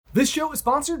This show is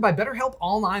sponsored by BetterHelp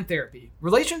Online Therapy.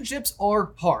 Relationships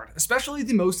are hard, especially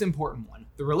the most important one,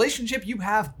 the relationship you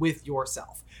have with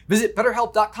yourself. Visit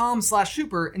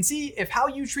BetterHelp.com/super and see if how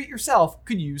you treat yourself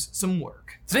could use some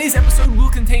work. Today's episode will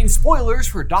contain spoilers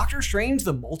for Doctor Strange: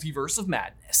 The Multiverse of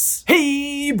Madness.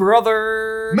 Hey,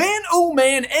 brother! Man, oh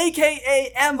man,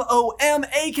 aka MOM,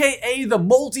 aka The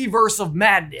Multiverse of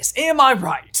Madness. Am I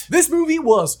right? This movie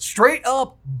was straight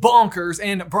up bonkers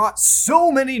and brought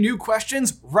so many new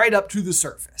questions right up to the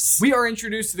surface. We are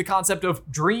introduced to the concept of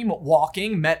dream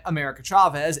walking, met America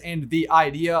Chavez, and the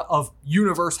idea of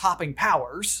universe hopping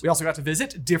powers. We also got to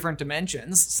visit different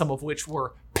dimensions, some of which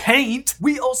were paint.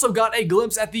 We also got a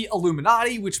glimpse at the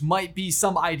Illuminati, which might be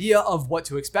some idea of what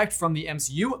to expect from the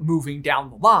MCU moving down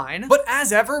the line. But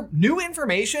as ever, new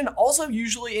information also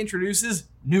usually introduces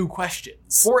new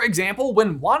questions. For example,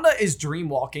 when Wanda is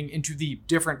dreamwalking into the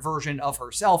different version of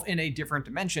herself in a different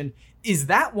dimension, is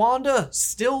that Wanda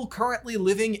still currently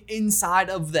living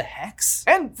inside of the Hex?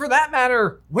 And for that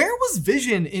matter, where was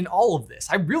Vision in all of this?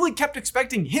 I really kept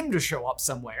expecting him to show up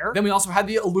somewhere. Then we also had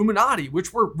the Illuminati,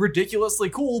 which were ridiculously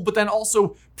cool, but then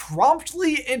also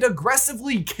promptly and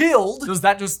aggressively killed. Does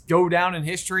that just go down in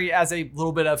history as a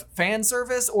little bit of fan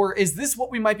service, or is this what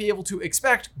we might be able to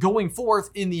expect going forth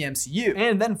in the MCU?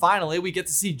 And then finally, we get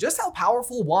to see just how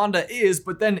powerful Wanda is,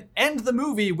 but then end the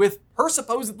movie with her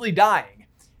supposedly dying.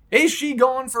 Is she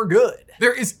gone for good?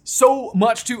 There is so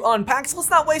much to unpack, so let's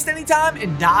not waste any time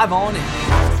and dive on in.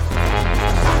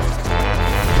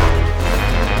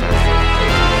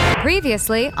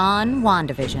 Previously on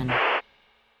WandaVision.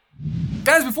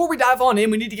 Guys, before we dive on in,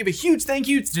 we need to give a huge thank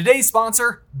you to today's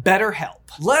sponsor, BetterHelp.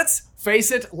 Let's face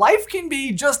it, life can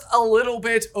be just a little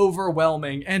bit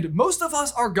overwhelming, and most of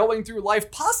us are going through life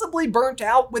possibly burnt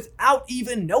out without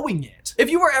even knowing it.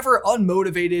 If you are ever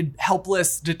unmotivated,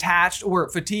 helpless, detached, or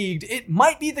fatigued, it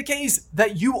might be the case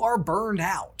that you are burned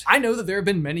out. I know that there have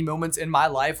been many moments in my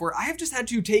life where I have just had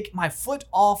to take my foot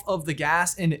off of the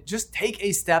gas and just take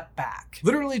a step back.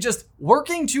 Literally just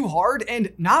working too hard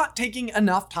and not taking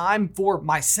enough time for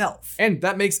myself. And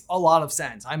that makes a lot of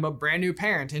sense. I'm a brand new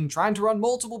parent and trying to run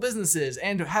multiple businesses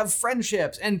and have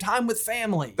friendships and time with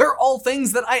family. They're all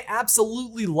things that I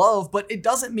absolutely love, but it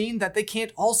doesn't mean that they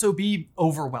can't also be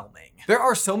overwhelming. There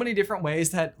are so many different ways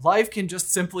that life can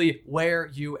just simply wear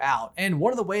you out. And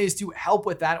one of the ways to help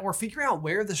with that or figure out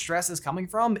where the stress is coming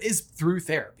from is through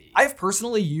therapy. I've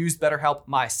personally used BetterHelp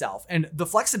myself, and the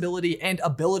flexibility and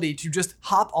ability to just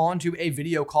hop onto a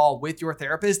video call with your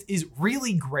therapist is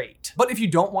really great. But if you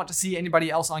don't want to see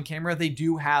anybody else on camera, they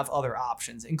do have other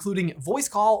options, including voice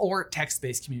call or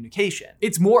text-based communication.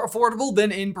 It's more affordable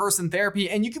than in-person therapy,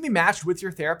 and you can be matched with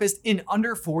your therapist in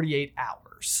under 48 hours.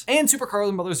 And Super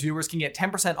Carlin Brothers viewers can get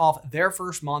 10% off their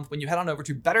first month when you head on over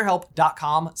to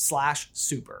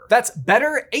betterhelp.com/super. That's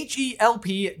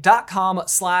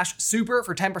betterhelp.com/super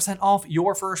for 10% off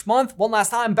your first month. One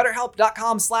last time,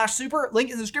 betterhelp.com/super.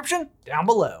 Link in the description down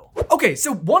below. Okay,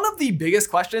 so one of the biggest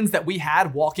questions that we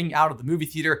had walking out of the movie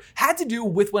theater had to do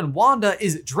with when Wanda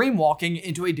is dreamwalking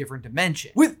into a different dimension.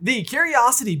 With the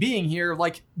curiosity being here,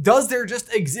 like, does there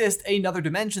just exist another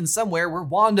dimension somewhere where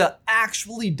Wanda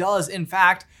actually does, in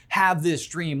fact, have this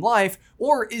dream life,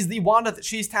 or is the Wanda that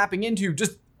she's tapping into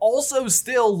just also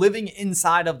still living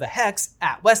inside of the Hex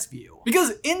at Westview?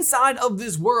 Because inside of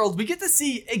this world, we get to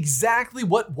see exactly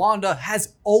what Wanda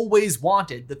has always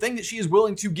wanted, the thing that she is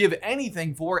willing to give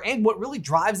anything for, and what really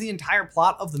drives the entire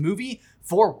plot of the movie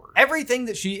forward. Everything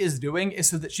that she is doing is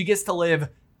so that she gets to live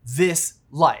this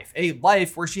life, a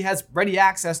life where she has ready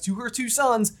access to her two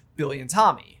sons, Billy and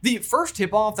Tommy. The first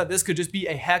tip-off that this could just be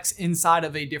a Hex inside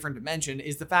of a different dimension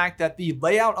is the fact that the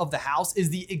layout of the house is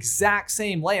the exact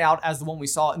same layout as the one we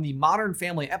saw in the Modern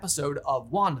Family episode of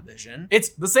WandaVision. It's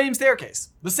the same staircase,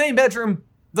 the same bedroom,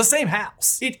 the same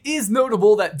house. It is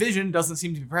notable that Vision doesn't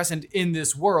seem to be present in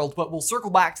this world, but we'll circle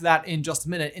back to that in just a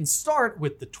minute and start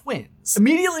with the twins.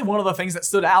 Immediately, one of the things that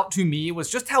stood out to me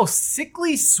was just how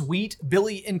sickly sweet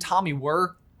Billy and Tommy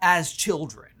were as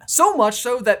children. So much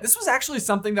so that this was actually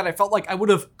something that I felt like I would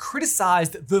have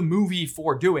criticized the movie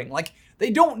for doing. Like,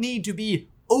 they don't need to be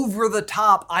over the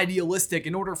top idealistic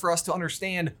in order for us to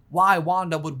understand why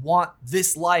Wanda would want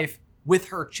this life with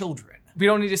her children. We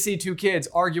don't need to see two kids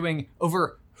arguing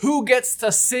over who gets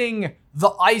to sing the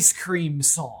ice cream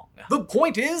song. The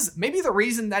point is, maybe the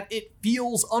reason that it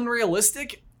feels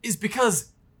unrealistic is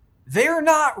because they're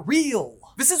not real.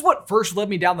 This is what first led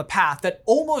me down the path that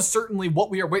almost certainly what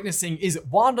we are witnessing is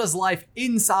Wanda's life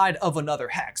inside of another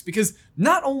Hex, because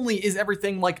not only is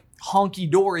everything like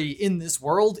honky-dory in this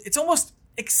world, it's almost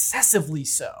excessively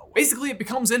so. Basically, it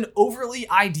becomes an overly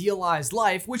idealized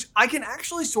life, which I can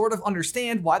actually sort of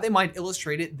understand why they might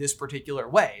illustrate it this particular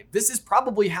way. This is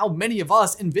probably how many of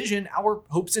us envision our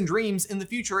hopes and dreams in the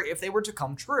future if they were to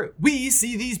come true. We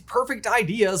see these perfect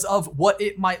ideas of what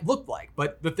it might look like,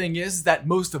 but the thing is that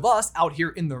most of us out here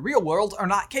in the real world are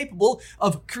not capable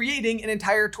of creating an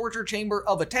entire torture chamber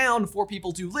of a town for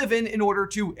people to live in order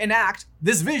to enact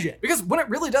this vision. Because when it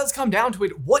really does come down to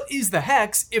it, what is the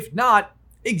Hex if not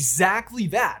exactly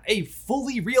that, a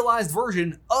fully realized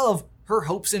version of her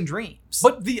hopes and dreams?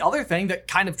 But the other thing that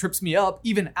kind of trips me up,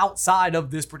 even outside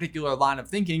of this particular line of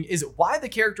thinking, is why the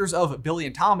characters of Billy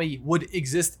and Tommy would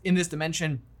exist in this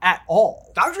dimension at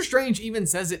all. Doctor Strange even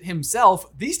says it himself,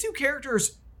 these two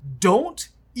characters don't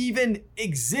even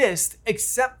exist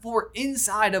except for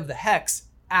inside of the Hex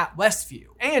at Westview.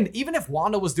 And even if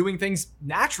Wanda was doing things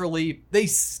naturally, they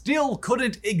still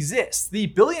couldn't exist. The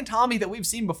Billy and Tommy that we've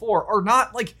seen before are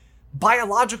not like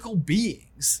biological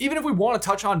beings. Even if we want to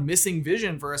touch on missing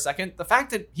Vision for a second, the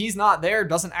fact that he's not there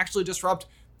doesn't actually disrupt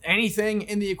anything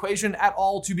in the equation at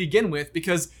all to begin with,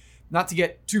 because, not to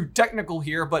get too technical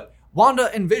here, but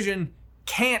Wanda and Vision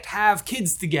can't have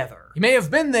kids together. He may have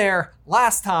been there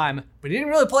last time, but he didn't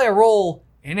really play a role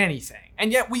in anything.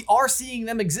 And yet we are seeing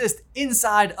them exist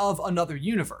inside of another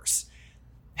universe.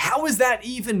 How is that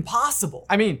even possible?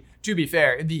 I mean, to be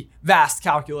fair, in the vast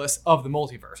calculus of the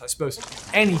multiverse, I suppose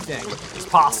anything is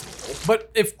possible. But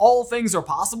if all things are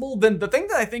possible, then the thing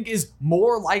that I think is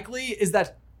more likely is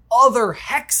that other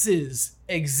hexes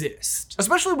exist.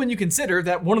 Especially when you consider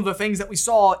that one of the things that we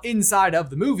saw inside of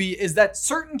the movie is that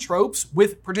certain tropes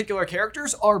with particular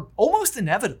characters are almost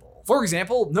inevitable. For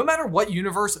example, no matter what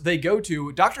universe they go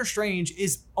to, Doctor Strange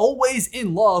is always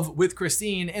in love with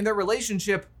Christine and their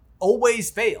relationship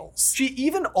always fails. She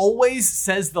even always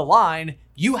says the line,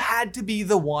 "You had to be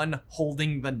the one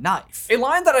holding the knife." A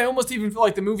line that I almost even feel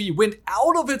like the movie went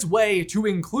out of its way to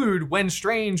include when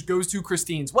Strange goes to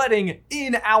Christine's wedding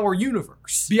in our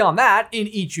universe. Beyond that, in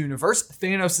each universe,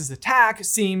 Thanos' attack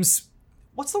seems,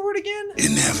 what's the word again?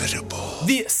 Inevitable.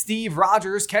 The Steve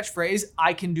Rogers catchphrase,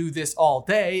 "I can do this all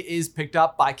day," is picked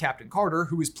up by Captain Carter,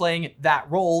 who is playing that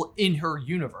role in her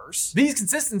universe. These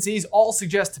consistencies all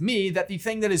suggest to me that the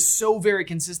thing that is so very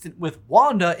consistent with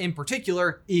Wanda in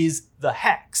particular is the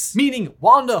Hex. Meaning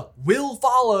Wanda will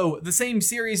follow the same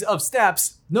series of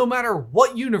steps no matter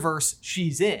what universe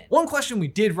she's in. One question we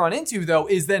did run into though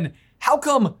is then, how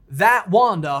come that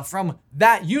Wanda from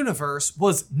that universe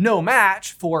was no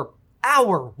match for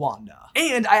our Wanda?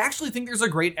 And I actually think there's a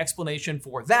great explanation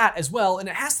for that as well, and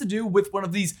it has to do with one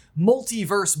of these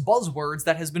multiverse buzzwords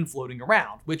that has been floating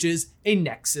around, which is a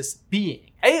Nexus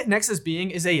being. A Nexus being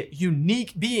is a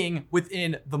unique being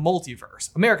within the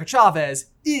multiverse. America Chavez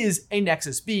is a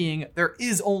Nexus being. There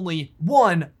is only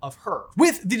one of her.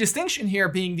 With the distinction here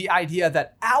being the idea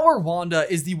that our Wanda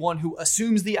is the one who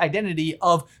assumes the identity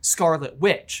of Scarlet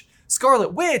Witch.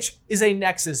 Scarlet Witch is a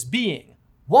Nexus being.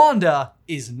 Wanda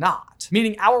is not.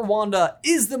 Meaning our Wanda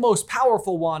is the most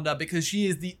powerful Wanda because she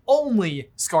is the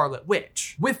only Scarlet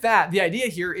Witch. With that, the idea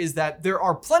here is that there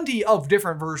are plenty of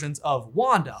different versions of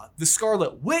Wanda. The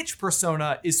Scarlet Witch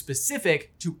persona is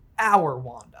specific to our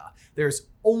Wanda. There's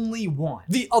only one.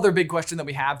 The other big question that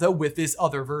we have though with this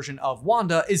other version of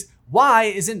Wanda is, why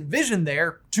isn't Vision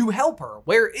there to help her?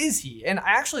 Where is he? And I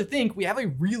actually think we have a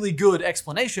really good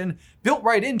explanation built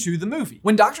right into the movie.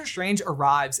 When Doctor Strange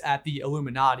arrives at the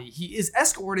Illuminati, he is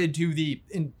escorted to the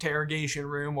interrogation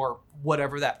room or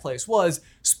whatever that place was,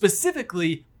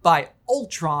 specifically by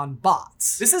Ultron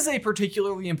bots. This is a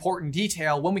particularly important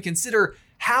detail when we consider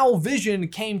how Vision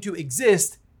came to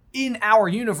exist in our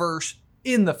universe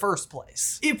in the first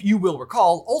place. If you will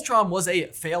recall, Ultron was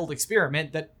a failed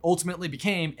experiment that ultimately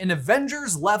became an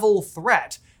Avengers-level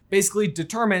threat, basically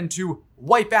determined to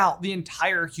wipe out the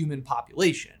entire human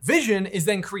population. Vision is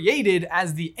then created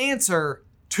as the answer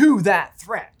to that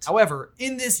threat. However,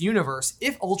 in this universe,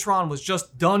 if Ultron was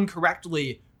just done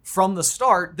correctly from the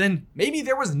start, then maybe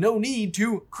there was no need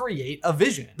to create a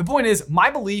Vision. The point is,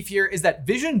 my belief here is that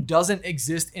Vision doesn't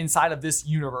exist inside of this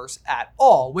universe at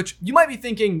all, which you might be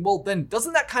thinking, well, then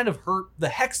doesn't that kind of hurt the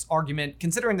Hex argument,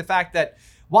 considering the fact that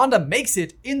Wanda makes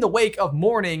it in the wake of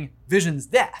mourning Vision's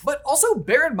death? But also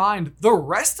bear in mind, the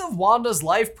rest of Wanda's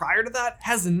life prior to that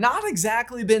has not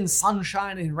exactly been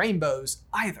sunshine and rainbows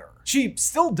either. She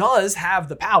still does have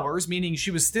the powers, meaning she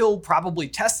was still probably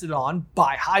tested on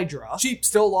by Hydra. She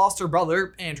still lost her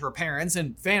brother and her parents,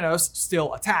 and Thanos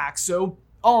still attacks, so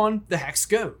on the Hex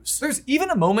goes. There's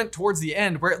even a moment towards the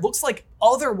end where it looks like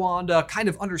other Wanda kind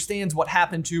of understands what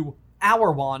happened to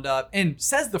our Wanda and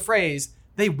says the phrase,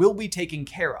 they will be taken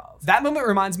care of. That moment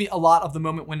reminds me a lot of the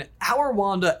moment when our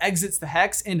Wanda exits the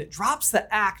Hex and drops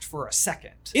the act for a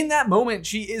second. In that moment,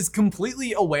 she is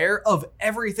completely aware of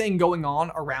everything going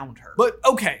on around her. But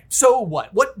okay, so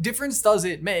what? What difference does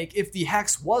it make if the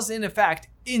Hex was in effect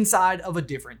inside of a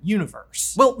different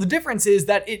universe? Well, the difference is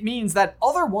that it means that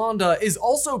other Wanda is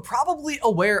also probably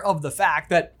aware of the fact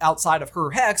that outside of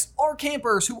her Hex are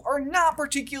campers who are not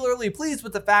particularly pleased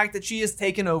with the fact that she has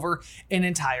taken over an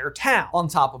entire town. On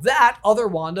top of that, other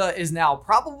Wanda is now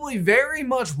probably very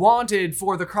much wanted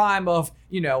for the crime of,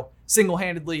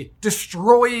 single-handedly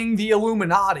destroying the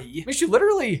Illuminati. I mean, she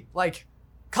literally,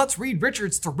 cuts Reed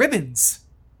Richards to ribbons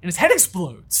and his head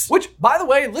explodes. Which, by the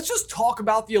way, let's just talk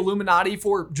about the Illuminati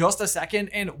for just a second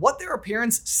and what their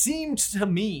appearance seemed to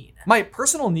mean. My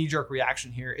personal knee-jerk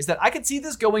reaction here is that I could see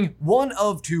this going one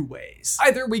of two ways.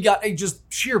 Either we got a just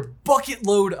sheer bucket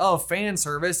load of fan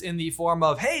service in the form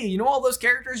of, hey, all those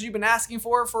characters you've been asking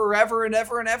for forever and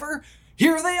ever and ever?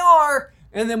 Here they are!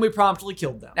 And then we promptly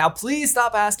killed them. Now, please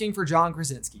stop asking for John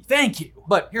Krasinski. Thank you.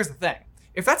 But here's the thing.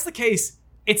 If that's the case,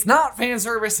 it's not fan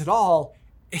service at all.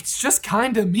 It's just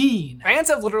kind of mean. Fans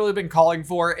have literally been calling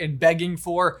for and begging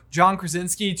for John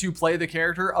Krasinski to play the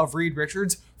character of Reed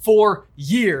Richards for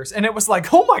years. And it was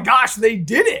like, oh my gosh, they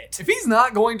did it. If he's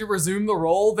not going to resume the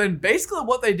role, then basically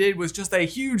what they did was just a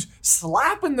huge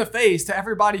slap in the face to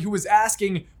everybody who was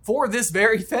asking for this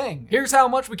very thing. Here's how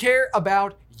much we care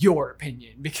about your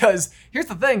opinion. Because here's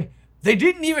the thing, they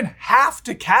didn't even have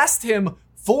to cast him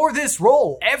for this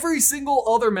role. Every single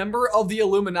other member of the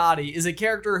Illuminati is a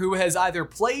character who has either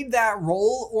played that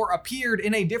role or appeared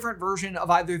in a different version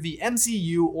of either the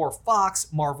MCU or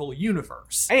Fox Marvel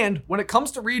universe. And when it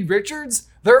comes to Reed Richards,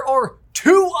 there are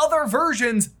 2 other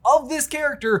versions of this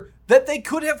character that they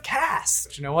could have cast.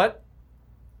 But you know what?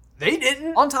 They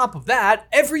didn't. On top of that,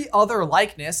 every other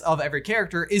likeness of every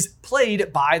character is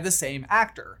played by the same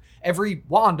actor. Every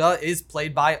Wanda is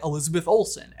played by Elizabeth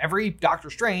Olsen. Every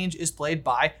Doctor Strange is played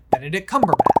by Benedict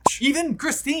Cumberbatch. Even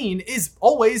Christine is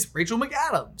always Rachel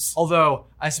McAdams. Although,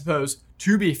 I suppose,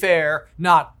 to be fair,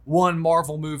 not one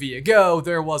Marvel movie ago,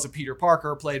 there was a Peter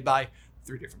Parker played by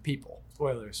 3 different people.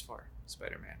 Spoilers for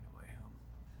Spider-Man No Way Home.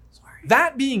 Sorry.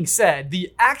 That being said,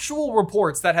 the actual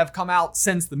reports that have come out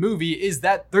since the movie is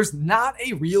that there's not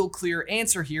a real clear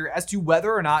answer here as to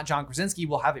whether or not John Krasinski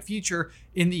will have a future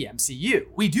in the MCU.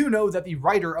 We do know that the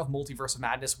writer of Multiverse of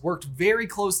Madness worked very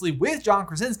closely with John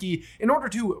Krasinski in order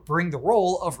to bring the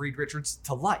role of Reed Richards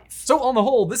to life. So on the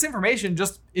whole, this information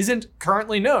just isn't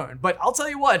currently known. But I'll tell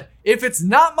you what, if it's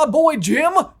not my boy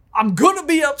Jim, I'm gonna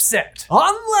be upset.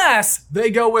 Unless they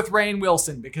go with Rainn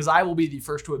Wilson, because I will be the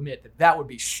first to admit that that would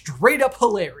be straight up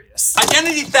hilarious.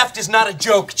 Identity theft is not a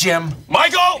joke, Jim.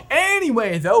 Michael!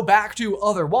 Anyway, though, back to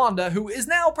other Wanda, who is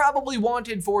now probably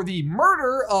wanted for the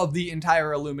murder of the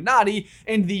entire Illuminati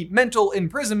and the mental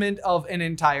imprisonment of an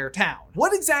entire town.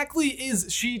 What exactly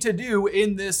is she to do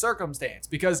in this circumstance?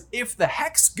 Because if the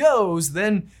Hex goes,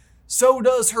 then so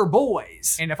does her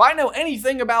boys. And if I know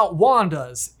anything about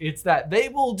Wandas, it's that they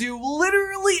will do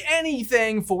literally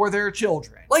anything for their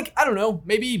children. Like, I don't know,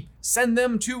 maybe send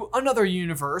them to another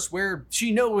universe where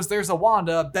she knows there's a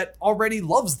Wanda that already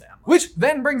loves them. Which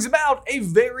then brings about a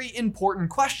very important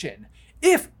question.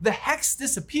 If the Hex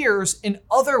disappears in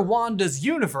other Wanda's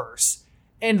universe,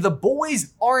 and the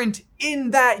boys aren't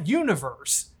in that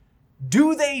universe,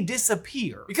 do they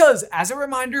disappear? Because, as a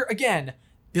reminder again,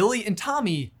 Billy and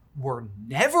Tommy were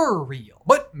never real.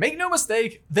 But make no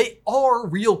mistake, they are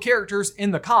real characters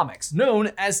in the comics,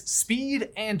 known as Speed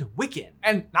and Wiccan.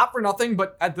 And not for nothing,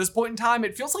 but at this point in time,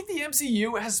 it feels like the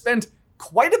MCU has spent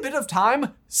quite a bit of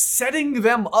time setting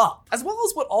them up, as well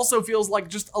as what also feels like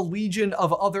just a legion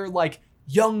of other,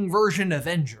 young version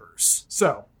Avengers.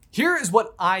 So, here is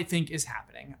what I think is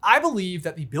happening. I believe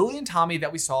that the Billy and Tommy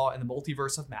that we saw in the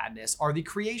Multiverse of Madness are the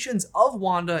creations of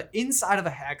Wanda inside of a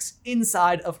Hex,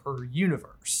 inside of her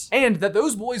universe. And that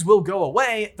those boys will go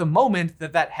away the moment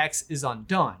that that Hex is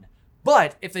undone.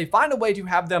 But if they find a way to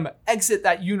have them exit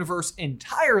that universe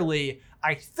entirely,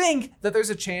 I think that there's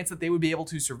a chance that they would be able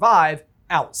to survive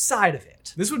outside of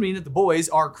it. This would mean that the boys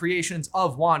are creations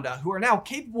of Wanda who are now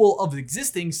capable of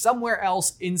existing somewhere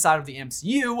else inside of the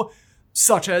MCU,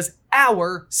 such as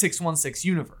our 616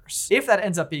 universe. If that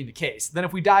ends up being the case, then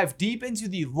if we dive deep into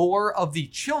the lore of the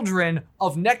children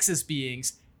of Nexus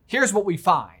beings, here's what we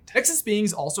find. Nexus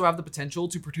beings also have the potential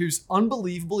to produce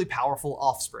unbelievably powerful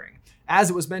offspring. As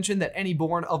it was mentioned that any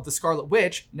born of the Scarlet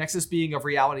Witch, Nexus being of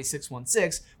Reality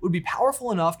 616, would be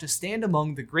powerful enough to stand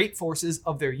among the great forces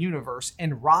of their universe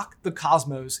and rock the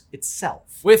cosmos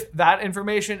itself. With that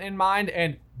information in mind,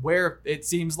 and where it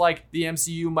seems like the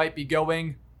MCU might be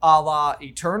going a la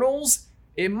Eternals,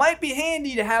 it might be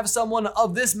handy to have someone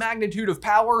of this magnitude of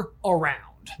power around.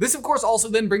 This, of course, also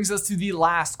then brings us to the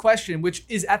last question, which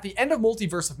is at the end of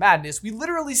Multiverse of Madness, we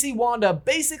literally see Wanda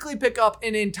basically pick up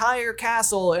an entire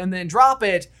castle and then drop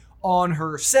it on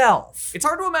herself. It's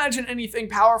hard to imagine anything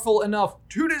powerful enough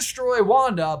to destroy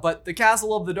Wanda, but the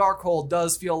Castle of the Darkhold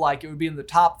does feel like it would be in the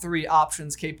top 3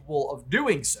 options capable of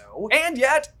doing so. And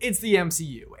yet, it's the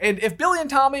MCU. And if Billy and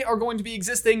Tommy are going to be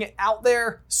existing out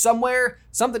there somewhere,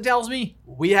 something tells me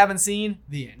we haven't seen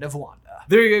the end of Wanda.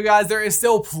 There you go, guys. There is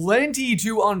still plenty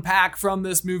to unpack from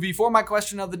this movie. For my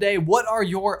question of the day, what are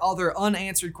your other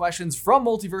unanswered questions from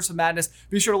Multiverse of Madness?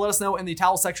 Be sure to let us know in the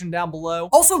towel section down below.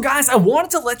 Also, guys, I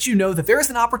wanted to let you know that there is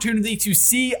an opportunity to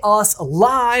see us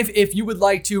live if you would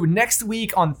like to. Next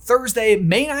week on Thursday,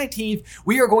 May 19th,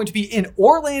 we are going to be in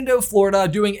Orlando, Florida,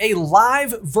 doing a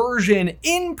live version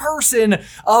in person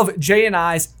of Jay and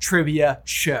I's trivia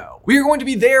show. We are going to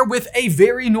be there with a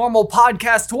very normal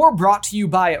podcast tour brought to you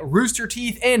by Rooster Teeth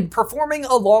and performing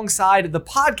alongside the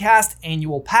podcast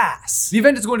annual pass. The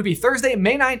event is going to be Thursday,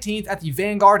 May 19th at the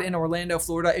Vanguard in Orlando,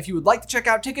 Florida. If you would like to check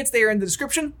out tickets, they are in the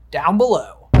description down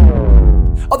below.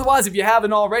 Otherwise, if you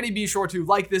haven't already, be sure to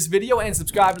like this video and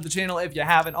subscribe to the channel if you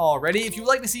haven't already. If you would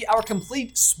like to see our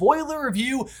complete spoiler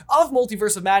review of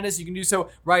Multiverse of Madness, you can do so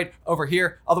right over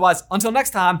here. Otherwise, until next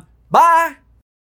time, bye!